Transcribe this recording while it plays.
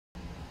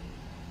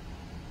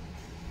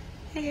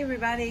Hey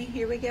everybody,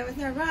 here we go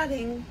with our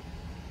writing.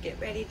 Get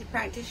ready to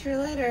practice your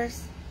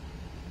letters.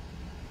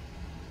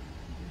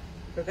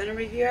 We're going to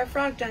review our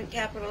frog jump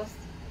capitals.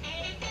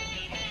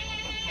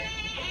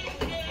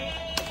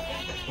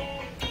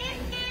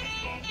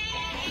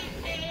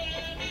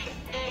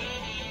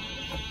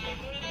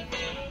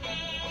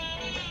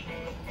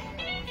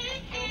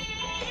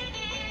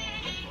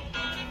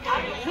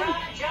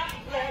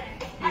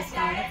 We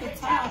start at the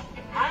top.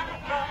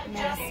 And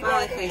there's a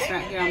smiley face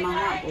right here on my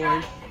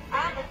whiteboard.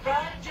 I'm a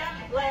frog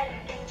jump letter,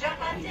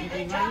 jump on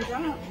the top,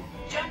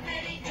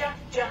 jumpity jump,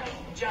 jump,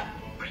 jump.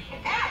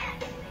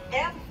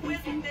 F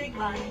with a big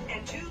line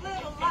and two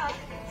little lines.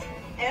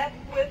 F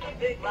with a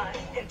big line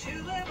and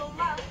two little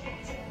lines.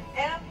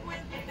 F with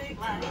a big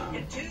line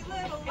and two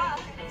little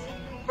lines.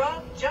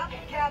 Frog jump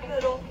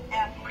capital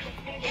F.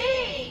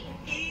 E.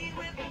 E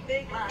with a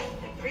big line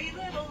and three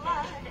little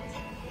lines.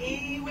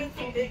 E with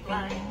a big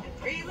line and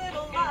three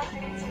little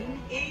lines.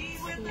 E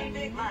with a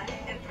big line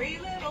and three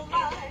little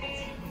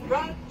lines.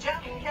 Frog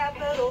jump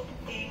capital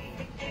E.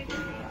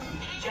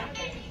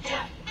 Jumpity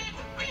jump,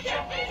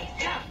 jumpity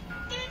jump,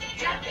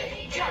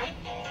 jumpity jump,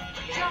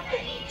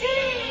 jumpity D.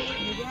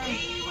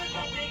 D with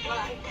a big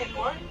line and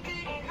one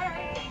big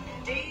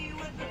curve. D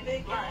with a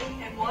big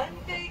line and one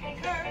big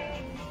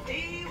curve.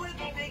 D with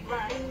a big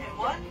line and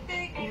one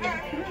big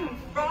curve.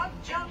 Frog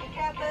jump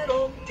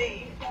capital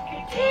D.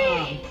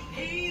 E.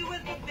 E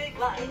with a big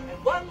line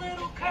and one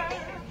little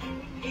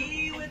curve.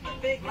 E with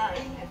a big line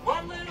and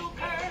one little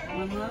curve.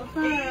 One little E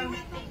curve. with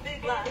a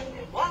big line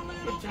and one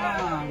little Good job.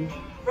 curve.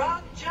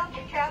 Frog jump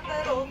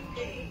capital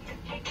E.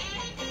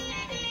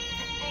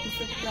 Let's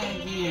look at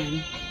that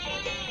again.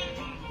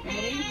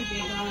 Ready?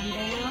 Big line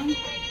down.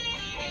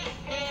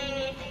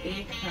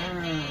 Big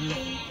curve.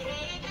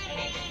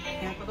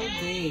 Capital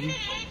D.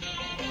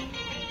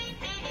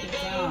 Good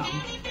job.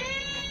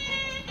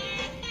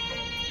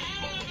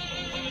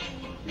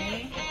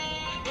 Ready?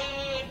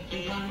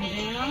 Big line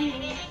down.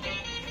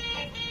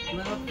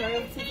 Little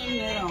curve to the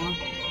middle.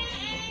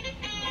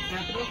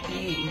 Capital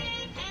D.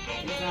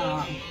 Good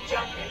job.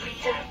 Jumpity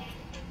jump,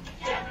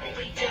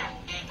 jumpity jump,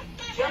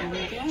 There we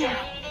jumpity go.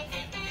 jump,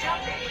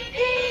 jumpity D.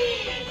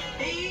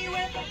 B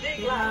with a big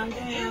Big line, line two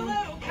down.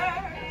 little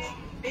curves.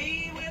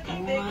 B with a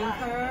big One line,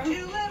 curve.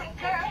 two little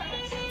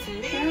curves.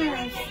 Two B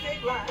curves. with a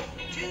big line,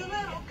 two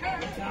little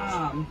curves. Good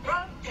job.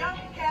 Frog jump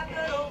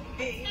capital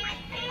B.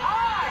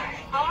 R.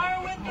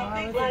 R with a R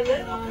big with a line, big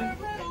little line.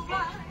 curve, little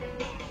line.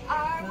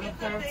 R Little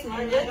with a curve big to the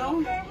line, middle.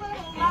 little curve,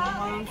 little Little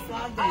line. line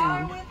slide R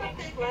down. with a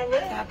big line,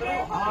 little Capital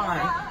curve, little R.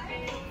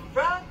 line.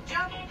 Frog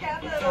jump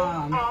capital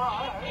job.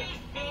 R.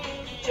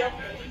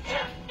 Jumpity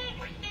jump,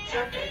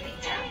 jumpity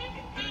jump,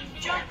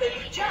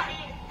 jumpity jump,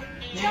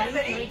 There we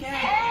jumpity go.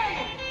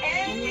 N.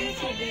 And N use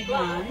is your a big big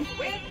line. line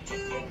with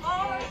two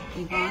more.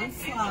 Big line N is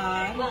a big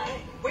slide.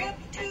 line with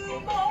two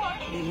more.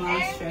 Big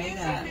line N straight is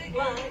up. a big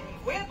line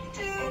with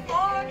two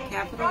more.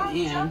 Capital Frog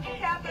N. jump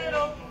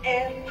capital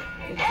N.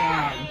 Good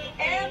job.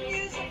 N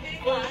use a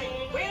big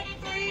line with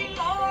three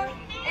more.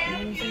 N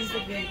N use use a a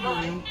big big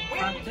line line.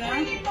 with Up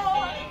three jump.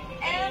 more.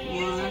 N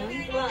use a One.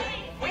 big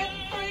line with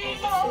three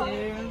more.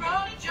 Two.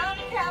 Frog jump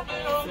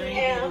capital Three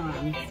N.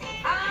 lines.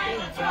 I'm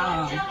Good a frog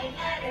job. jump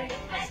letter.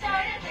 I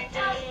start at the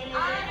top.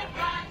 I'm a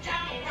frog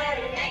jump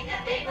letter. Make the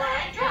big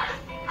line drop.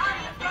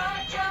 I'm a frog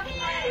jump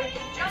letter.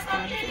 Jump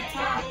Start up to at the the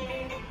top. top.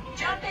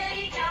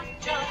 Jumpity jump,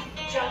 jump,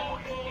 jump.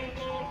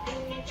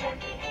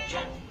 Jumpity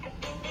jump.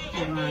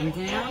 Big line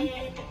down.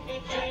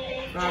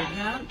 Frog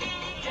jump.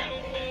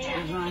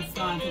 Big line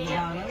slide to the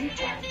bottom.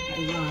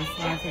 Big line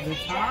slide to the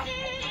top.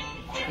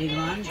 Big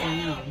line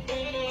down.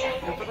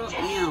 Capital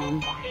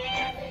M.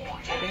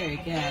 Very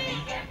good.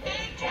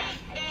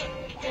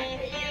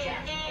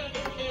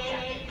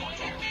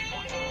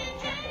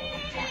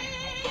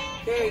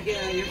 Very good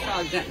on your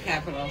frog jump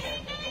capitals.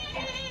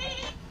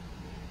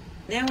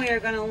 Now we are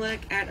going to look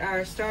at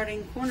our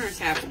starting corner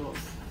capitals.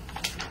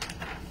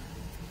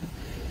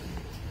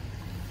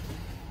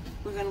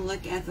 We're going to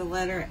look at the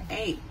letter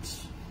H.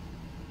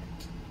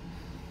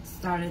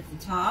 Start at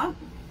the top,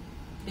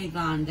 big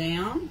line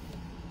down.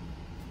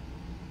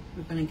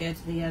 We're going to go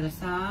to the other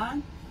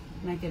side,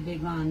 make a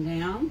big line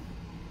down,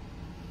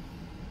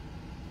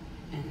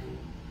 and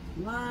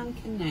line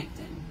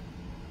connecting.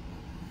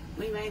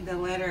 We made the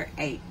letter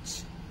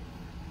H.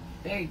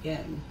 Very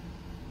good.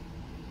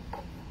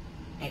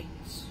 H.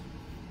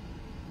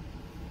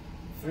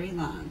 3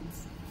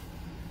 lines.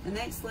 The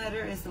next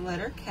letter is the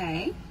letter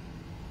K.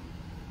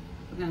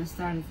 We're going to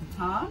start at the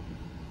top,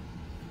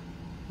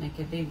 make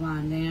a big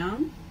line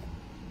down,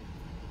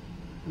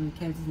 and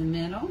go to the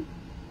middle,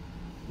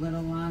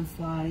 little line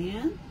slide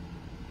in,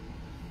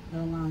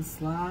 little line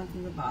slide to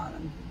the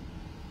bottom.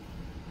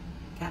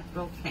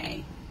 Capital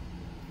K.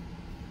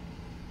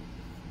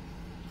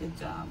 Good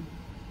job.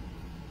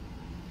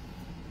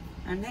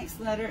 Our next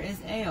letter is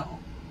L.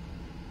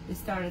 We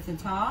start at the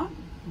top,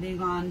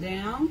 big line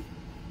down,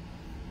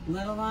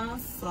 little line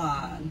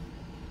slide.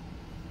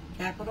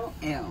 Capital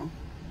L.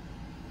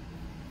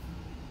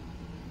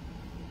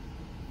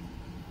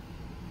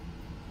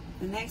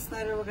 The next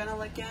letter we're going to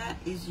look at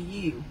is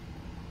U.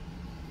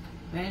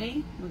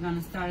 Ready? We're going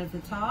to start at the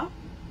top.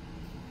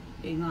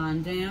 Big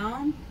line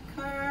down,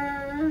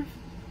 curve,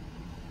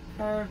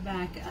 curve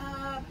back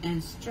up,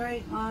 and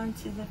straight line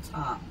to the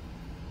top.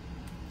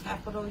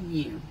 Capital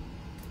U.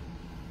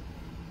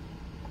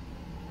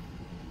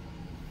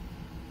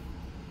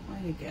 Way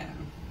to go.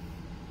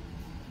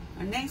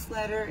 Our next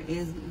letter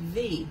is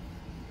V.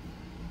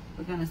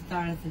 We're going to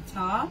start at the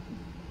top.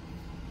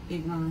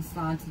 Big line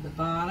slide to the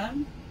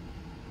bottom.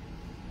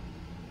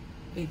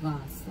 Big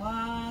line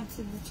slide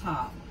to the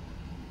top.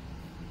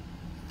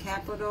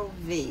 Capital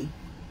V.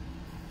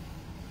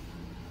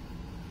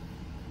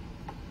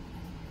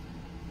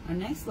 Our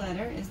next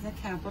letter is the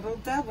capital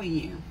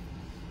W.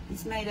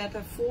 It's made up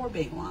of 4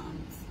 big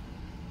lines.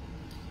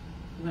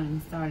 We're going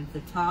to start at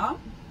the top.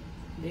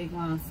 Big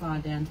line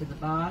slide down to the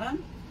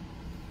bottom.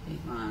 Big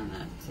line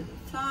up to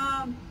the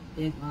top.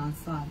 Big line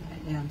slide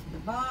back down to the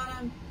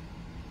bottom.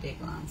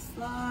 Big line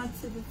slide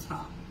to the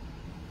top.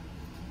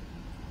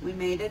 We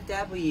made a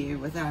W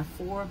with our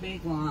 4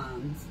 big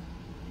lines.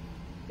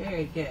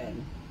 Very good.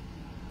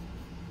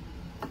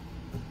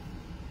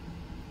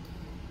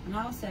 And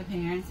also,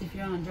 parents, if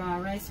you're on a dry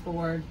erase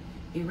board,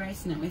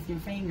 erasing it with your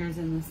fingers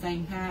in the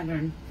same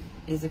pattern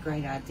is a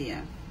great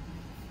idea.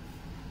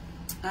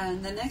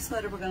 And the next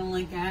letter we're going to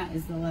look at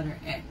is the letter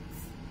X.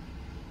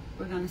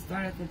 We're going to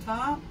start at the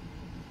top.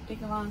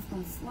 Big line's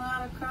going to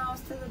slide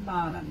across to the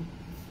bottom.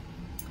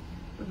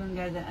 We're going to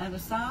go to the other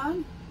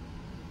side.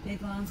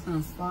 Big line's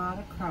going to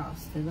slide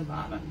across to the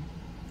bottom.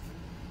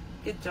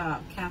 Good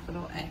job,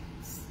 capital X.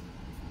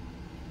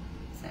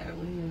 So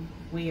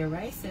we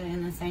erase it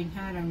in the same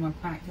pattern. We're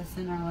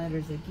practicing our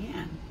letters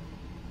again.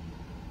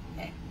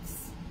 X.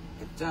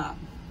 Good job.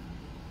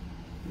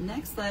 The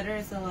next letter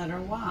is the letter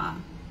Y.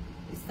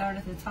 We start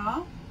at the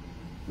top.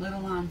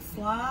 Little line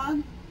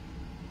slide.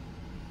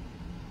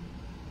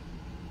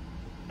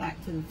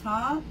 Back to the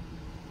top.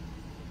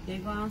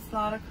 Big line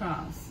slide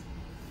across.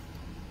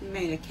 We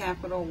made a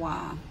capital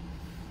Y.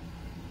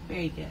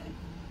 Very good.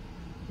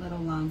 Little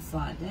line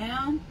slide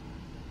down.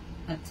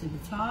 Up to the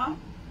top.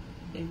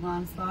 Big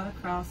line slide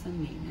across and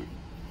meet it.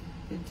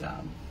 Good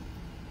job.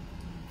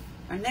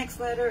 Our next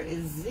letter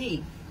is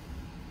Z.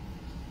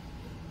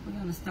 We're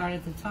going to start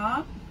at the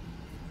top.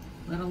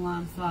 Little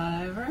line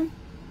slide over.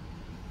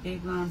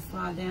 Big line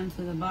slide down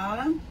to the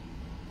bottom.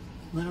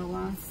 Little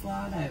line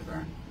slide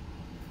over.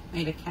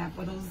 Made a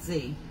capital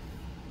Z.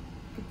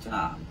 Good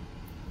job.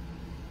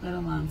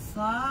 Little line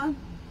slide.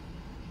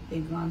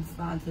 Big line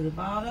slide to the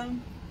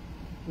bottom.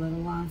 Little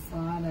line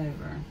slide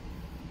over.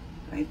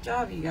 Great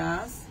job, you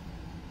guys.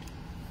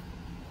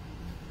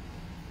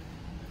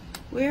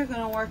 We're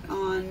going to work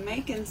on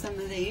making some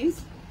of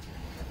these.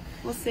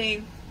 We'll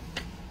see.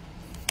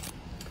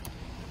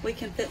 We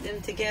can put them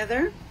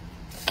together.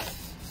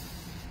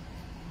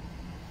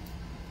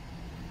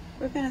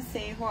 We're going to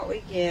see what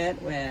we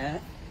get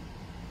with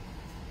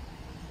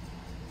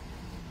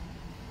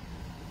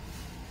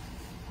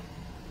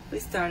we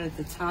start at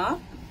the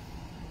top,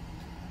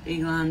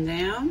 big line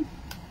down,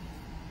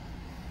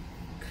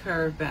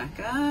 curve back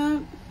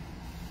up,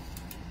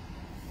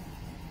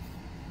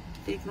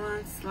 big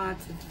line slide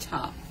to the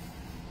top.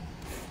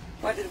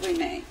 What did we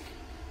make?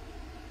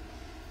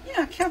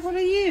 Yeah,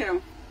 capital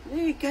U.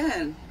 Very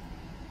good.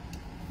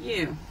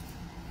 U.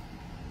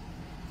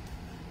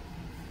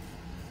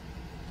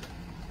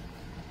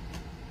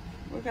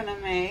 We're going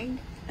to make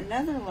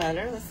another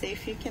letter. Let's see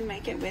if you can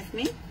make it with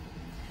me.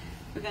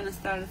 We're going to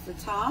start at the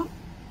top.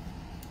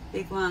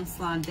 Big line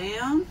slide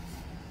down.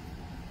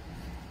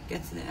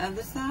 Get to the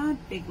other side.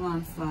 Big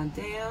line slide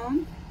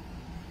down.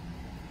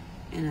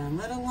 And a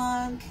little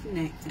line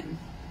connecting.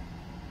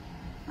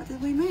 What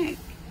did we make?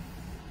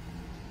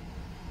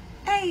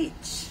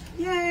 H.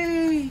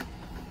 Yay!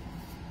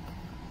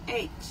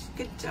 H.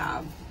 Good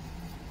job.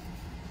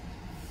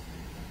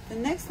 The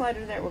next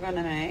letter that we're going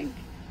to make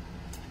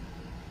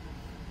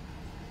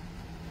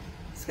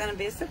is going to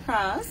be a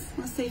surprise.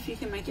 Let's see if you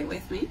can make it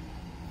with me.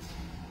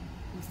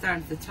 We'll start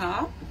at the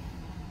top,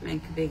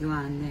 make a big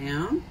line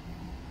down,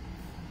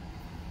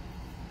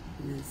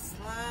 and then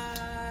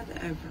slide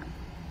over.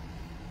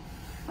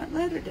 What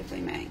letter did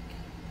we make?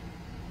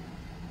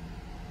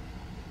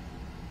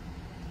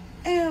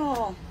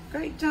 L.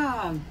 Great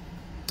job.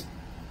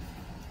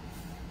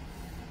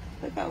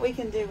 Look what we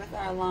can do with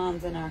our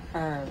lines and our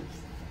curves.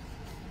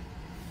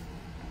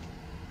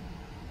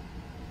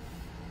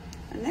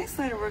 The next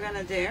letter we're going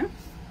to do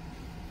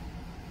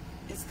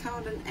is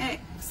called an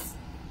X.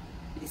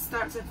 It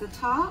starts at the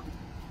top,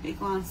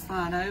 big line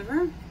slide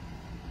over.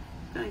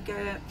 Going to go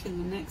up to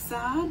the next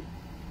side,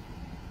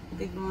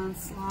 big line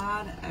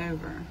slide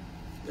over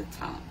the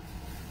top.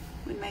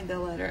 We made the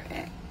letter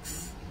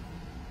X.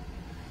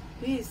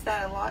 We use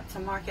that a lot to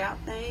mark out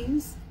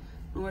things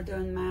when we're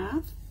doing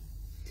math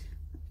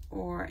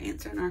or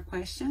answering our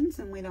questions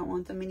and we don't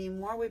want them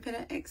anymore. We put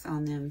an X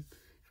on them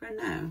for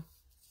no.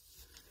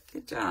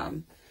 Good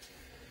job.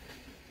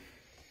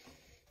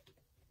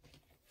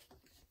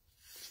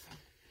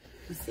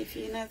 Let's see if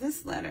you know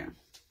this letter.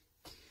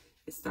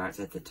 It starts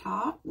at the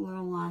top,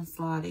 little line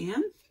slide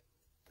in,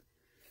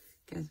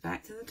 goes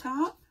back to the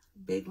top,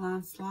 big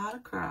line slide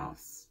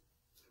across.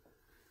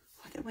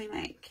 What did we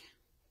make?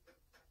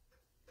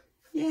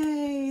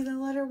 Yay, the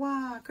letter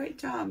Y. Great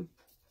job.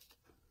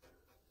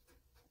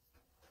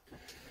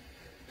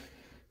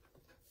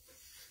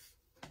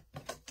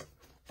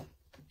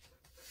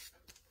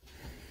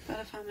 What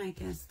if I make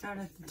it start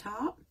at the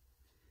top,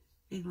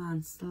 big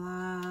line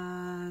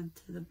slide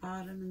to the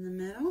bottom in the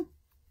middle,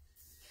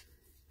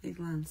 big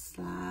line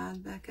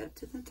slide back up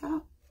to the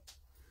top?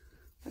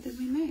 What did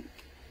we make?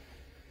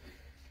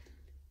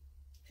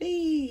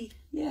 V.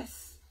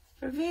 Yes.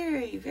 For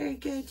very, very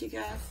good, you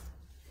guys.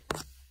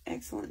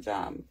 Excellent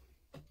job.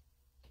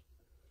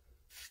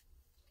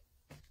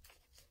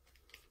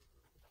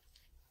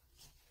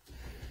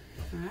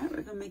 All right,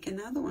 we're going to make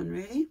another one.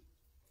 Ready?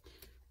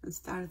 Let's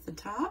start at the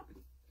top.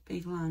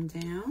 Big line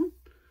down.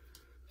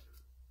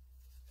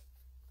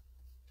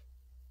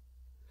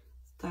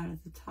 Start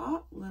at the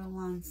top. Little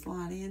line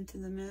slide into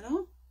the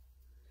middle.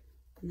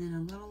 And then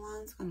a little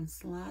line's going to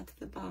slide to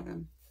the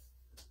bottom.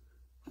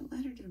 What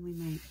letter did we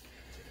make?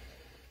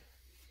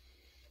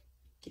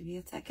 Give you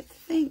a second to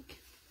think.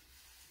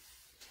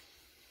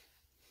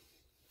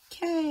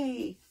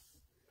 K.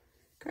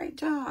 Great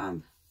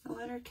job. The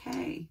letter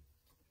K.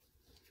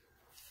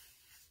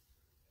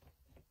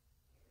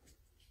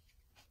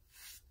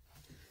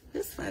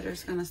 This letter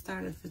is going to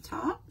start at the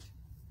top.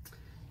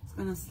 It's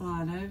going to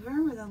slide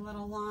over with a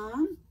little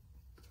line.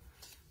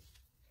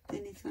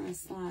 Then it's going to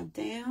slide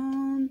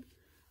down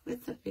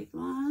with the big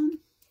line.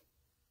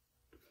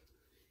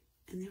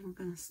 And then we're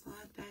going to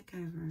slide back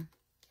over.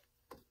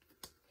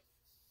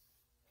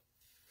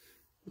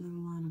 Little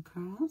line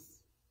across.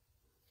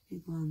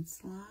 Big line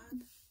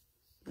slide.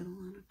 Little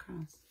line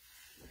across.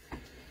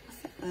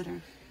 What's that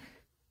letter?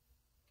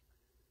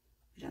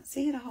 We don't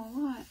see it a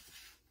whole lot.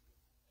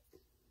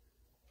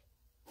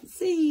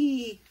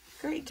 C.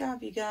 Great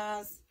job, you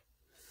guys.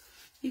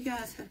 You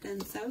guys have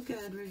done so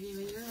good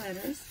reviewing your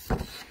letters.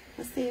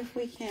 Let's see if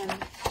we can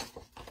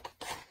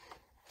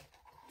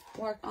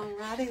work on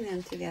writing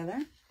them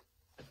together.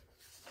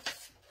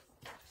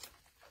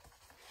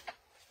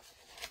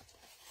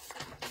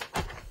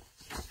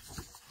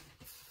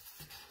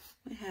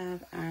 We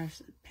have our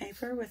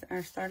paper with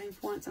our starting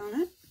points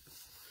on it.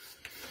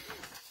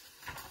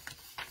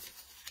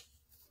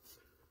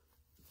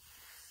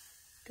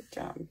 Good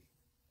job.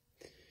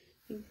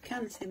 You can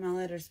kind of see my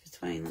letters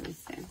between. Let me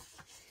see.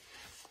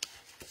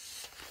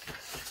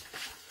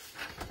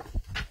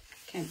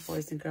 Okay,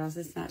 boys and girls,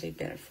 this might be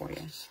better for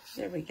you.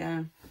 There we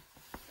go.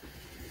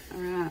 All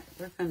right,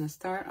 we're going to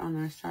start on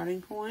our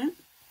starting point.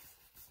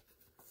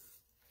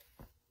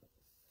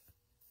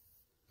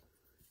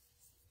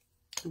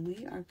 And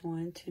we are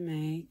going to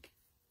make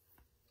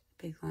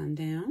a big line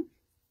down.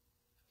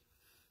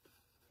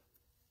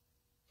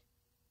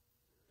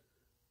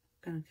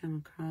 Going to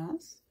come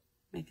across,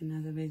 make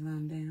another big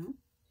line down.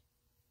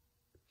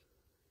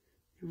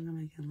 And we're going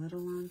to make a little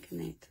line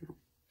connecting them.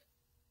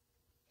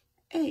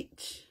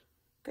 H.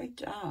 Great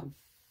job.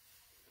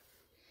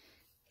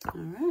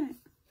 All right.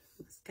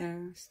 Let's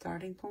go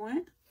starting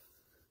point.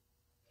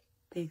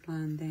 Big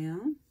line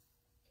down.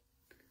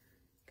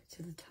 Get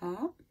to the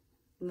top.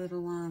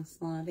 Little line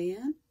slide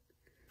in.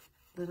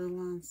 Little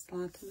line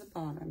slide to the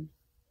bottom.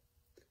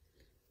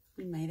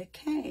 We made a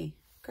K.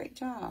 Great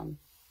job.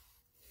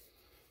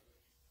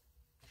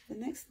 The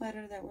next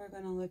letter that we're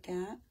going to look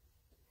at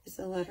is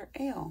the letter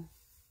L.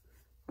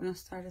 We're going to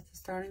start at the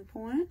starting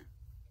point.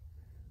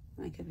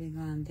 Make a big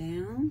line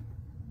down.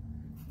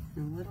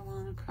 And a little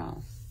line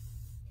across.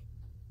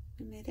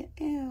 We made an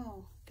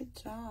L. Good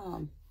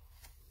job.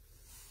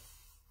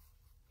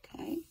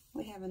 Okay,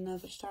 we have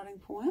another starting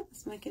point.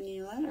 Let's make a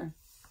new letter.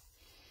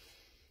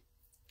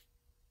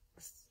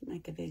 Let's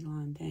make a big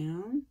line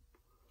down.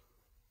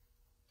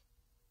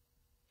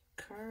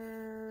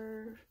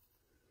 Curve.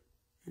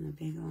 And a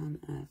big line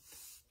up.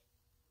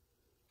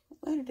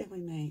 What letter did we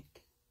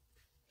make?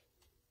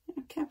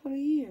 A capital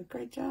U.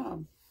 Great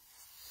job.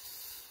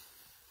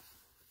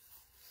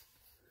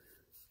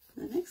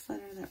 The next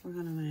letter that we're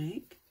going to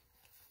make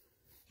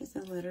is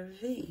the letter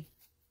V.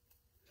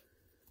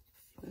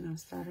 We're going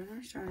to start on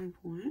our starting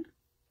point.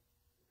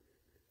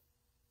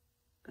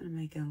 Going to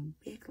make a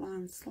big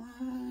line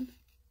slide.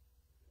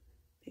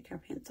 Pick our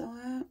pencil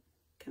up.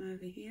 Come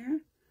over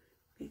here.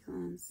 Big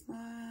line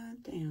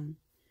slide down.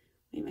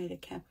 We made a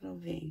capital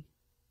V.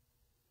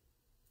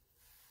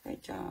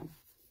 Great job.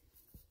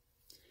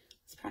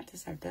 Let's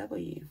practice our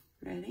W.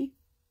 Ready?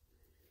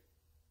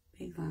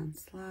 Big line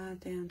slide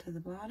down to the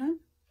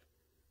bottom.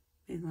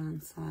 Big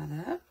line slide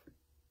up.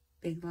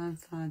 Big line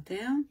slide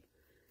down.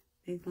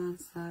 Big line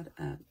slide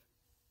up.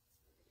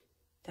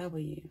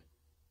 W.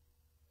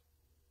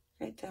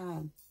 Great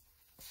job.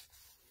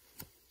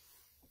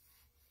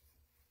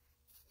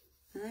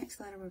 The next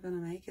letter we're going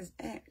to make is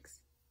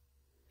X.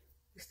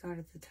 We start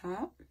at the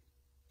top.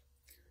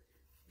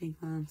 Big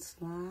line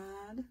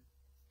slide.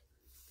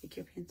 Pick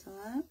your pencil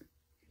up.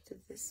 Get to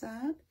this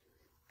side.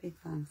 Big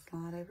line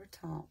slide over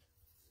top.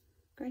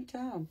 Great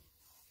job.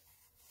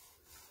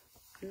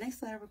 The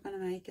next letter we're going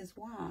to make is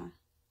Y.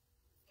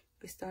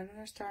 We start at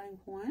our starting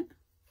point.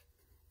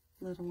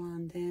 little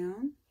line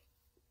down,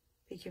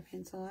 pick your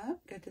pencil up,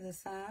 go to the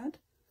side,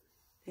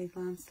 big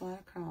line, slide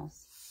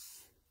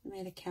across. We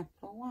made a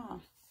capital Y.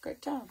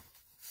 Great job.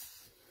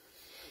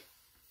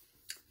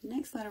 The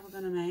next letter we're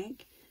going to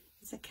make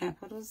is a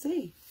capital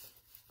Z.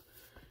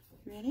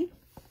 Ready?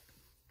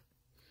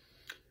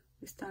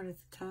 We start at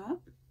the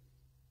top,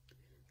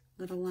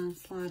 little line,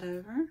 slide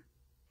over,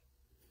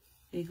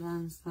 big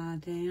line,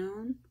 slide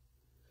down,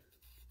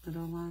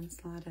 little line,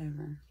 slide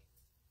over.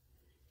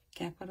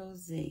 Capital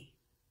Z.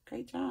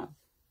 Great job.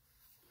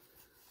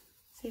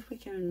 See if we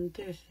can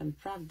do some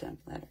frog jump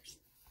letters.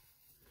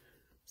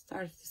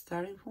 Start at the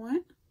starting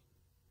point,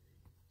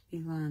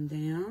 big line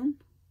down,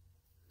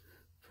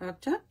 frog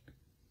jump,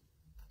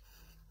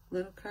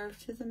 little curve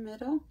to the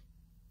middle,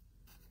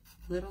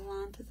 little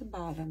line to the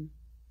bottom.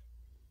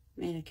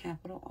 Made a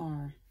capital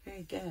R.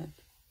 Very good.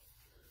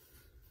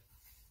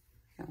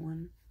 Got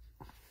one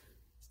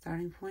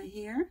starting point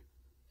here.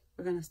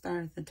 We're going to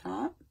start at the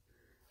top,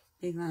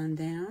 big line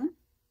down,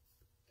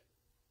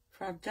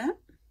 frog jump,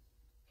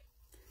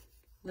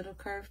 little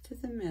curve to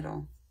the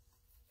middle.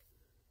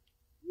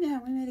 Yeah,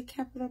 we made a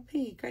capital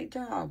P. Great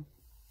job.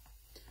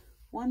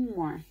 One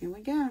more. Here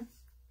we go.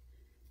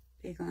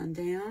 Big line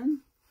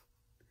down,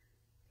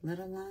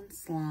 little line,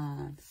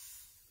 slide.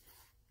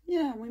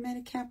 Yeah, we made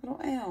a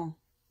capital L.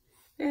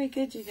 Very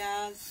good, you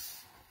guys.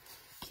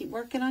 Keep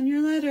working on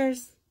your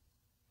letters.